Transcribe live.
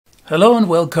Hello and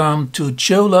welcome to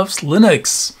Joe Loves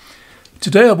Linux.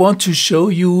 Today I want to show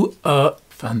you a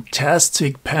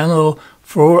fantastic panel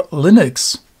for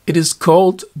Linux. It is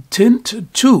called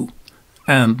Tint2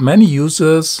 and many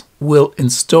users will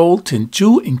install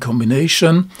Tint2 in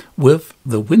combination with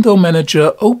the window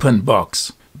manager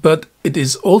openbox. But it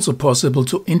is also possible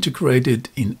to integrate it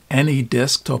in any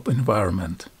desktop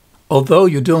environment. Although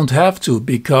you don't have to,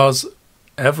 because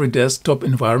every desktop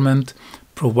environment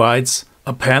provides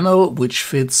a panel which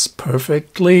fits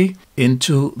perfectly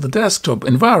into the desktop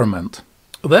environment.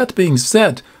 That being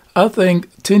said, I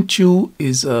think Tint2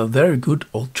 is a very good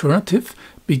alternative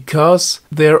because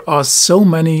there are so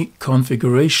many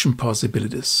configuration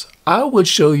possibilities. I will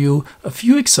show you a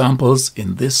few examples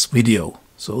in this video,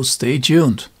 so stay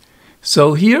tuned.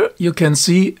 So here you can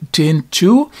see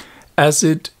Tint2 as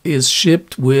it is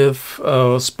shipped with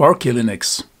Sparky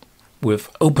Linux,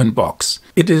 with openbox.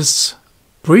 It is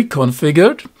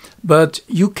pre-configured, but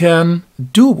you can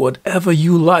do whatever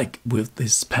you like with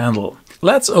this panel.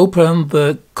 Let's open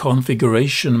the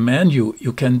configuration menu.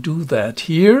 You can do that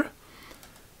here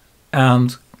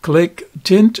and click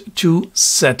Tint2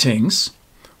 settings,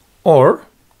 or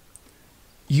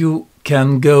you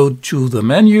can go to the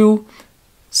menu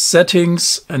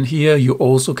settings, and here you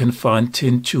also can find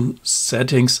Tint2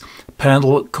 settings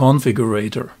panel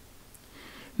configurator.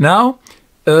 Now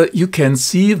you can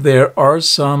see there are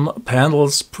some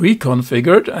panels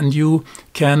pre-configured and you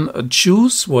can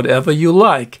choose whatever you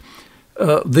like.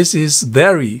 This is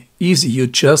very easy. You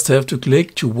just have to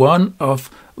click to one of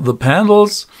the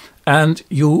panels and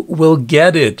you will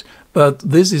get it. But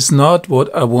this is not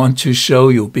what I want to show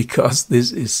you because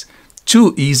this is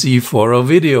too easy for a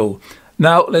video.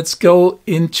 Now let's go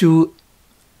into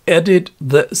edit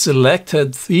the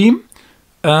selected theme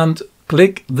and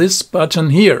click this button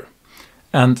here.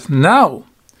 And now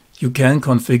you can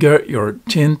configure your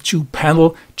Tint2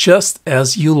 panel just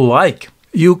as you like.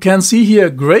 You can see here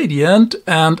gradient,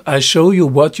 and I show you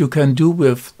what you can do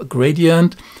with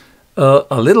gradient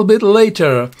a little bit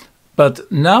later.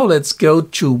 But now let's go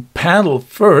to panel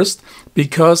first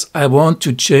because I want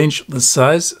to change the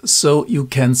size so you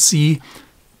can see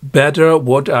better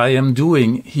what I am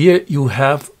doing. Here you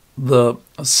have the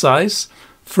size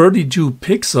 32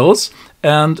 pixels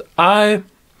and I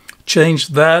change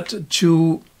that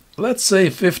to, let's say,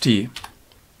 50.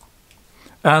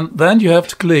 And then you have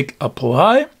to click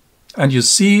apply and you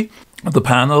see the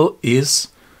panel is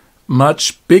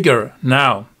much bigger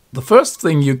now. The first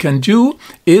thing you can do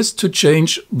is to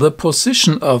change the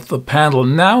position of the panel.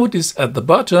 Now it is at the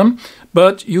bottom,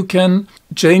 but you can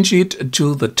change it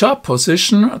to the top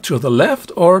position, to the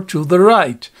left or to the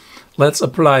right. Let's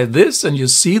apply this and you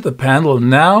see the panel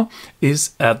now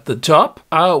is at the top.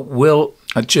 I will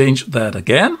change that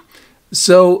again.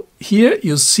 So here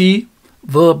you see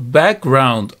the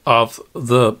background of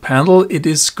the panel. It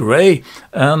is gray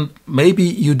and maybe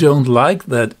you don't like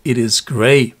that it is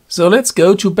gray. So let's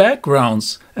go to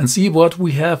backgrounds and see what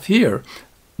we have here.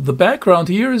 The background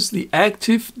here is the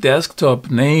active desktop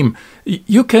name.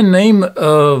 You can name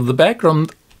the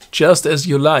background just as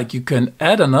you like. You can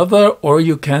add another or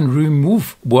you can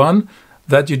remove one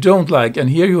that you don't like. And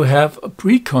here you have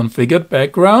pre-configured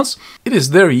backgrounds. It is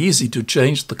very easy to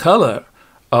change the color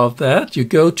of that. You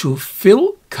go to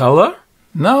fill color.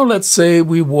 Now let's say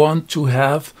we want to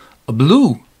have a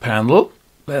blue panel.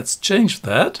 Let's change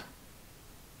that.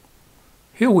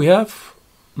 Here we have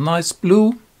nice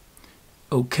blue.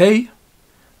 Okay.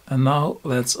 And now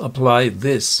let's apply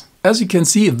this. As you can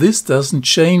see, this doesn't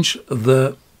change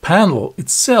the panel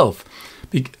itself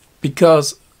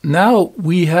because now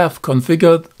we have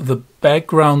configured the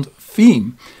background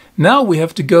theme. Now we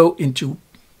have to go into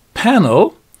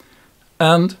panel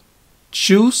and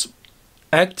choose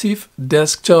active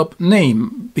desktop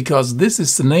name because this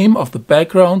is the name of the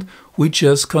background we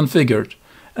just configured.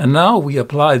 And now we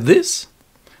apply this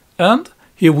and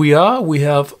here we are, we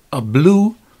have a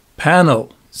blue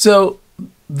panel. So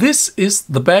this is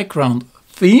the background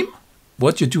theme,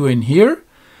 what you do in here,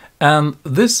 and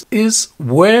this is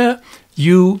where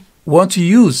you want to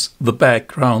use the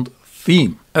background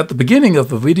theme. At the beginning of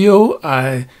the video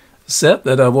I said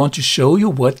that I want to show you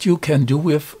what you can do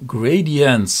with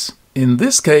gradients. In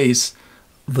this case,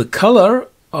 the color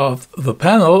of the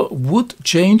panel would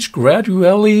change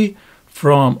gradually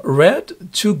from red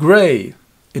to gray.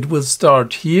 It will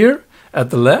start here at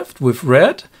the left with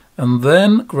red and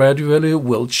then gradually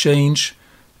will change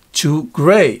to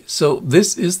gray. So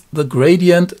this is the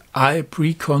gradient I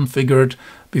pre-configured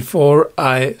before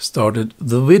I started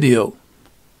the video.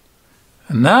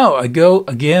 And now I go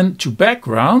again to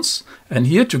backgrounds and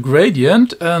here to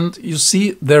gradient, and you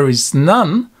see there is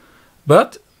none,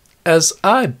 but as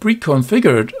I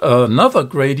pre-configured another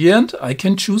gradient, I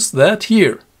can choose that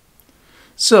here.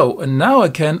 So, and now I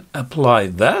can apply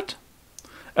that.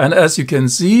 And as you can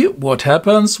see, what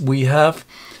happens, we have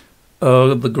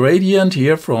the gradient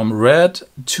here from red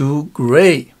to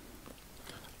gray.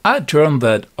 I turn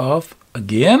that off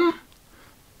again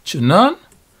to none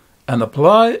and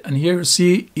apply, and here you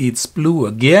see it's blue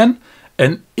again.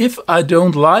 And if I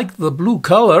don't like the blue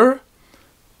color,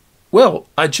 well,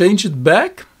 I change it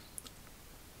back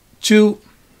to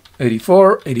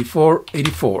 84, 84,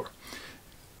 84.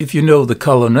 If you know the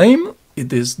color name,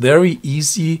 it is very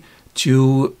easy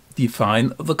to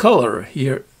define the color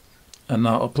here. And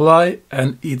now apply,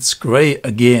 and it's gray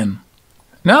again.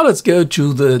 Now let's go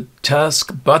to the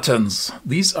task buttons.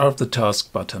 These are the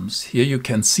task buttons. Here you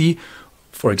can see,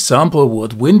 for example,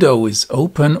 what window is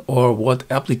open or what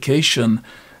application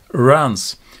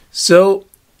runs. So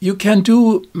you can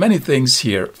do many things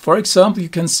here. For example, you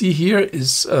can see here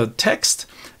is text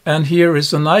and here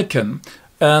is an icon.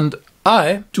 And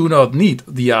I do not need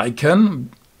the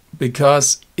icon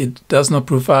because it does not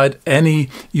provide any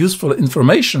useful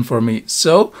information for me.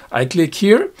 So I click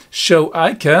here, show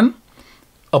icon,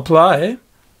 apply,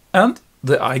 and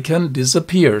the icon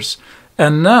disappears.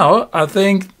 And now I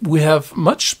think we have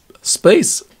much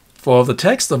space for the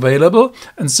text available,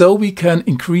 and so we can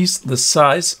increase the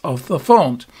size of the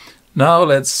font. Now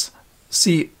let's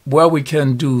see where we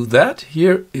can do that.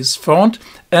 Here is font,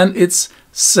 and it's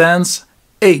sans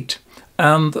 8.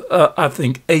 And I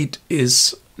think 8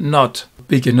 is not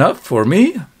big enough for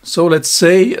me. So let's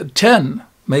say 10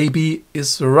 maybe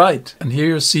is right. And here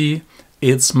you see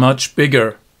it's much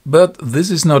bigger. But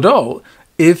this is not all.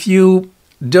 If you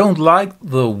don't like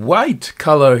the white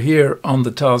color here on the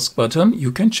task button,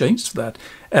 you can change that.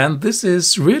 And this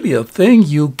is really a thing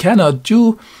you cannot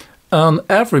do on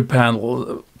every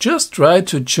panel. Just try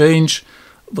to change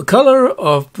the color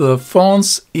of the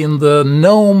fonts in the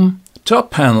GNOME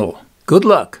top panel. Good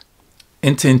luck!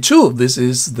 In Tint2, this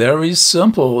is very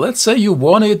simple. Let's say you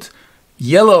want it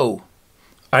yellow.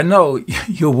 I know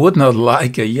you would not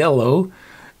like a yellow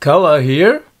color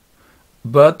here,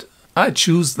 but I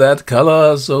choose that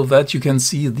color so that you can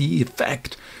see the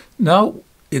effect. Now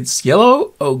it's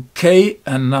yellow, okay,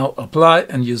 and now apply,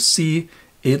 and you see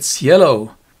it's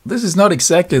yellow. This is not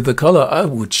exactly the color I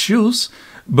would choose,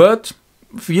 but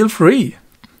feel free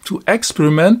to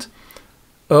experiment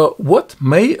what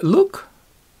may look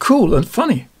cool and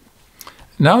funny.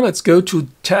 Now let's go to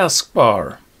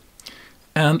taskbar.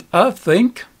 And I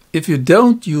think if you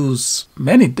don't use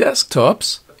many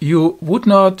desktops, you would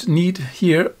not need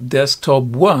here desktop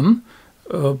 1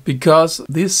 because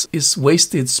this is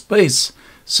wasted space.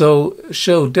 So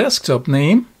show desktop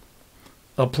name,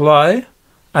 apply,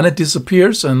 and it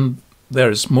disappears and there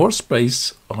is more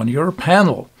space on your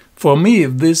panel. For me,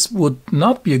 this would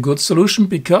not be a good solution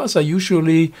because I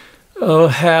usually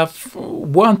have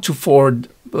 1 to 4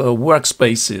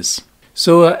 workspaces.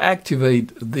 So I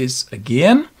activate this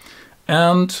again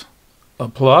and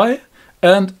apply,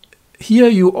 and here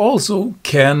you also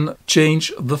can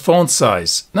change the font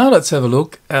size. Now let's have a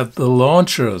look at the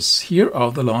launchers. Here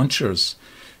are the launchers.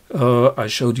 I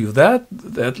showed you that.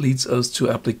 That leads us to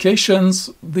applications.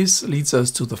 This leads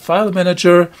us to the file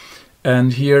manager,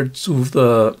 and here to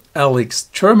the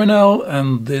LX terminal,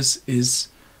 and this is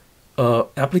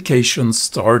application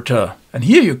starter. And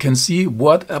here you can see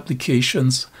what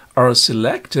applications are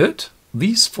selected.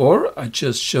 These 4 I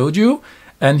just showed you.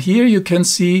 And here you can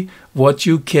see what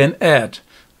you can add.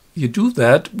 You do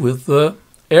that with the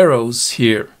arrows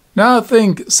here. Now I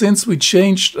think since we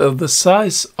changed the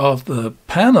size of the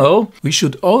panel, we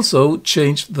should also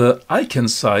change the icon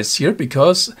size here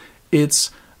because it's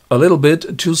a little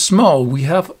bit too small. We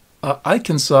have an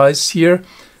icon size here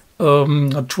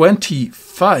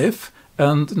 25,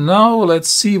 and now let's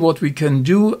see what we can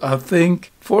do. I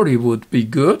think 40 would be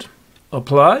good.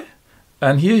 Apply.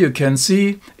 And here you can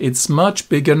see it's much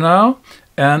bigger now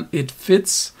and it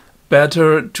fits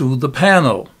better to the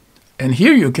panel. And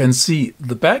here you can see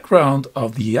the background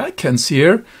of the icons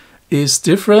here is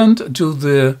different to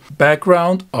the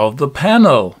background of the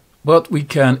panel. But we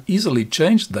can easily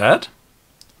change that.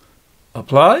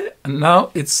 Apply, and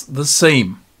now it's the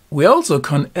same. We also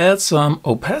can add some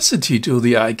opacity to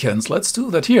the icons. Let's do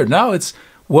that here. Now it's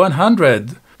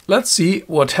 100. Let's see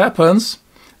what happens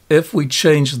if we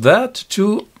change that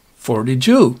to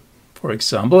 42, for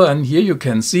example. And here you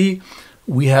can see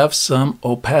we have some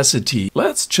opacity.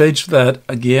 Let's change that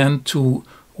again to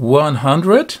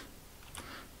 100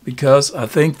 because I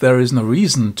think there is no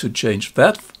reason to change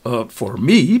that for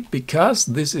me because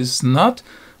this is not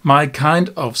my kind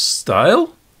of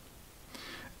style.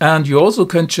 And you also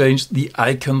can change the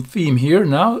icon theme here.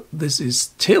 Now this is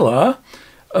Tilla,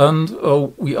 and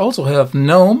we also have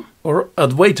Gnome or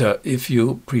Adwaita if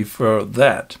you prefer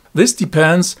that. This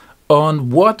depends on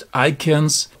what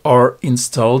icons are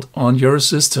installed on your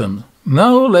system.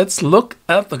 Now let's look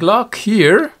at the clock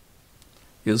here.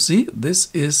 You see, this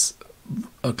is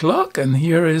a clock and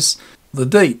here is the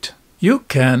date. You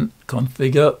can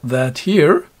configure that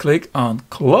here. Click on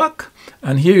clock,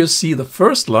 and here you see the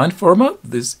first line format.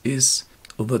 This is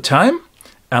the time,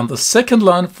 and the second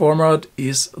line format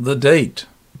is the date.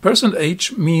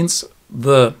 %H means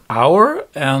the hour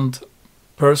and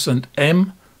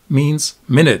 %M means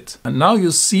minute. And now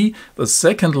you see the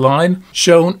second line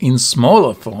shown in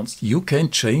smaller fonts. You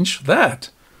can change that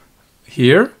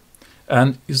here,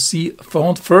 and you see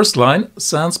font first line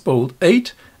sans bold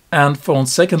 8 and font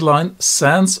second line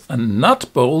sans and not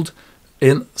bold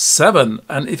in 7.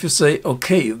 And if you say,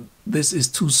 okay, this is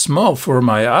too small for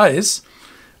my eyes,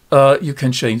 you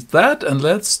can change that, and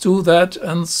let's do that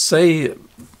and say,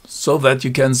 so that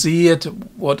you can see it,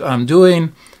 what I'm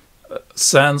doing,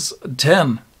 sans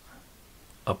 10.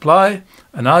 Apply,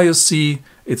 and now you see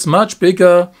it's much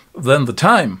bigger than the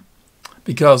time,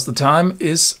 because the time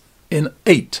is in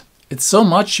 8. It's so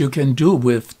much you can do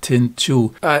with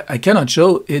Tint2. I cannot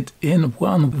show it in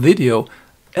one video.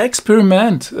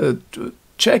 Experiment,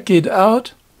 check it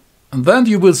out, and then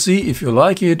you will see if you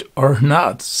like it or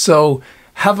not. So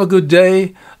have a good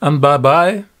day and bye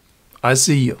bye. I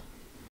see you.